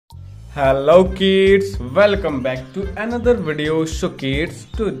Hello kids, welcome back to another video. So kids,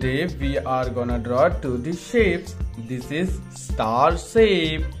 today we are gonna draw two the shapes. This is star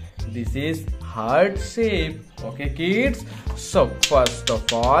shape, this is heart shape. Okay kids, so first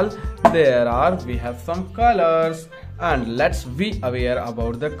of all we have some colors and let's be aware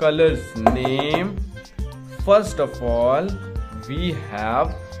about the colors name. First of all we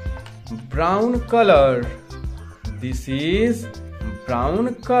have brown color. This is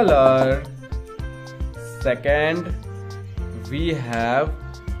brown color. Second we have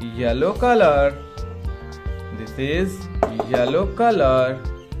yellow color. This is yellow color.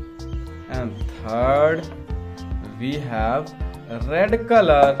 And third we have red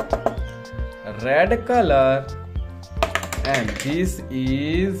color. Red color. And this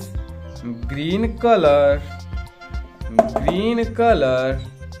is green color. Green color.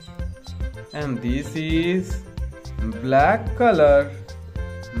 And this is black color.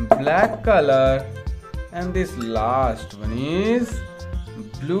 Black color. And this last one is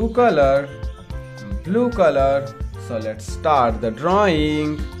blue color. Blue color. So let's start the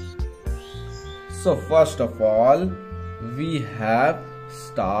drawing. So first of all we have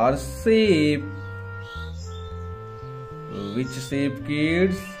star shape. Which shape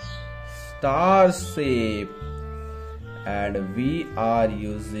kids? Star shape. And we are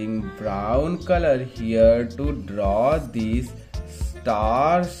using brown color here to draw this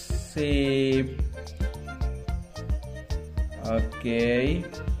star shape. Okay,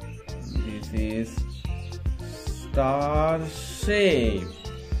 this is star shape.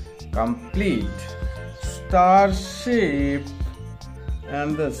 Complete star shape.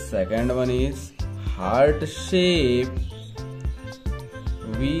 And the second one is heart shape.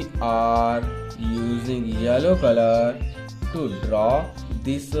 We are using yellow color to draw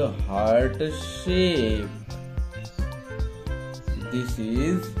this heart shape. This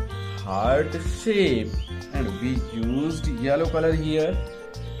is heart shape and we used yellow color here.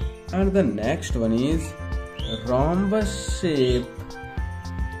 And the next one is rhombus shape.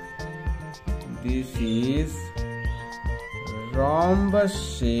 This is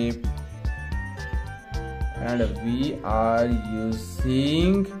rhombus shape and we are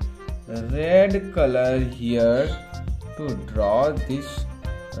using red color here to draw this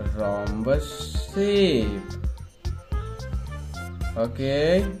rhombus shape.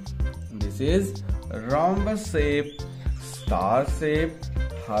 Okay, this is rhombus shape, star shape,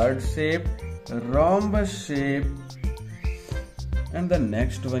 heart shape, rhombus shape. And the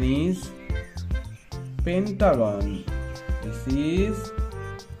next one is pentagon. This is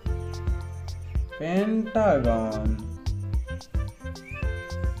pentagon.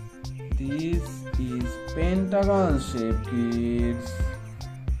 This is pentagon shape kids.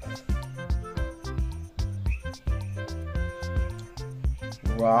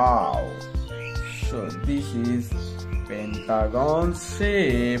 Wow, so this is pentagon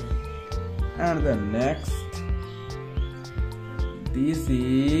shape. And the next, this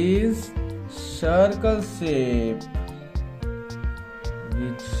is circle shape.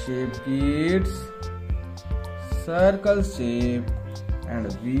 Which shape kids? Circle shape.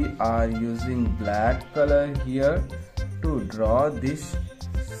 And we are using black color here to draw this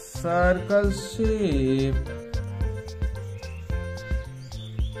circle shape.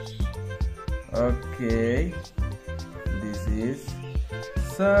 Okay, this is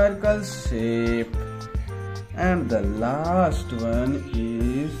circle shape. And the last one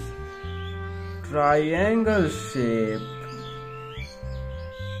is triangle shape.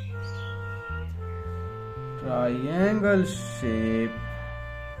 Triangle shape.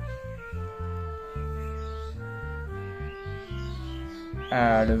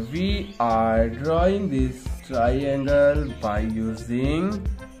 And we are drawing this triangle by using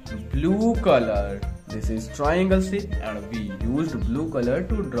blue color. This is triangle shape and we used blue color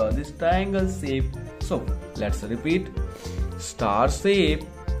to draw this triangle shape. So let's repeat: star shape,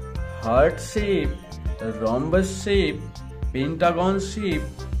 heart shape, rhombus shape, pentagon shape,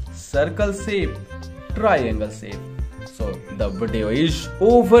 circle shape, triangle shape. So the video is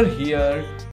over here.